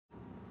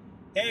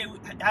Hey,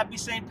 happy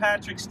St.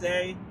 Patrick's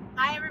Day.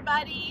 Hi,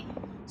 everybody.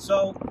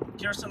 So,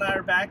 Kirsten and I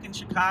are back in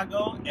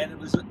Chicago, and it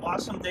was an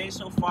awesome day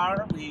so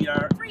far. We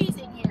are,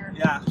 Freezing here.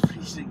 yeah,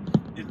 freezing.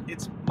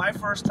 It's my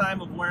first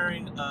time of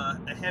wearing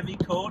a heavy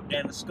coat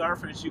and a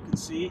scarf, as you can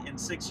see, in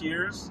 6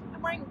 years.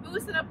 I'm wearing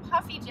boots and a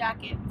puffy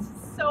jacket.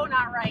 So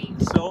not right.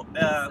 So,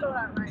 So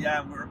not right.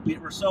 yeah,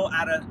 we're so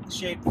out of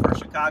shape for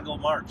Chicago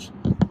March.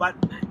 But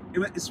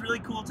it's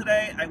really cool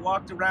today. I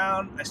walked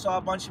around. I saw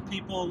a bunch of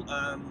people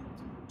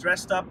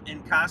dressed up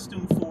in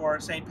costume for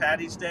St.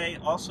 Patty's Day.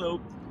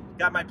 Also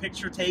got my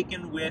picture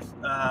taken with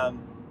a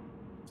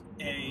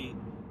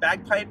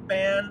bagpipe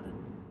band.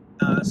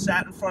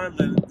 Sat in front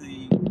of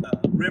the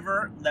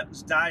river that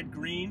was dyed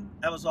green.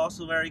 That was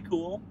also very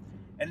cool.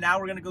 And now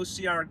we're going to go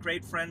see our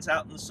great friends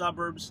out in the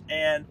suburbs.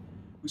 And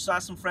we saw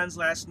some friends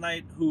last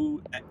night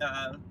who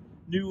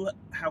knew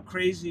how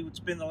crazy it's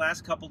been the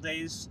last couple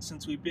days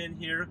since we've been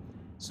here.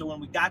 So when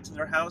we got to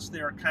their house,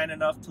 they were kind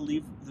enough to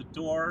leave the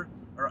door,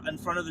 or in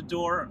front of the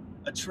door,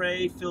 a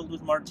tray filled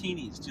with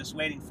martinis just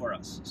waiting for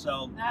us.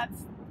 So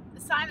that's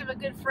the sign of a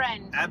good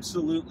friend.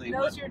 Absolutely.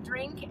 Knows your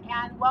drink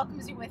and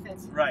welcomes you with it.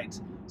 Right.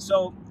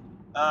 So,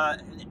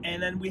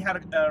 and then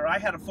I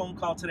had a phone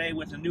call today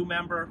with a new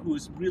member who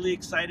is really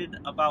excited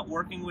about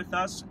working with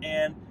us,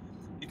 and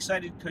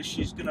excited because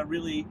she's going to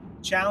really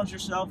challenge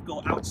herself,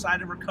 go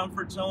outside of her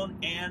comfort zone,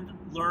 and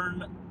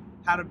learn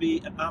how to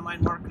be an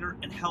online marketer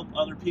and help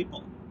other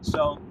people.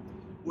 So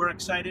we're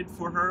excited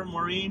for her.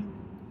 Maureen,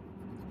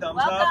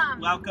 thumbs up,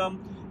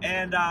 welcome.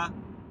 And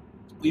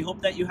we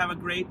hope that you have a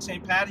great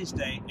St. Patty's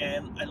Day,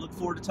 and I look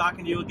forward to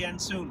talking to you again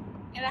soon.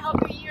 And I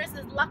hope your year is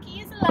as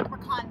lucky as a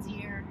leprechaun's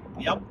year.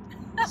 Yep.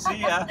 See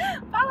ya.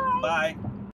 Bye. Bye.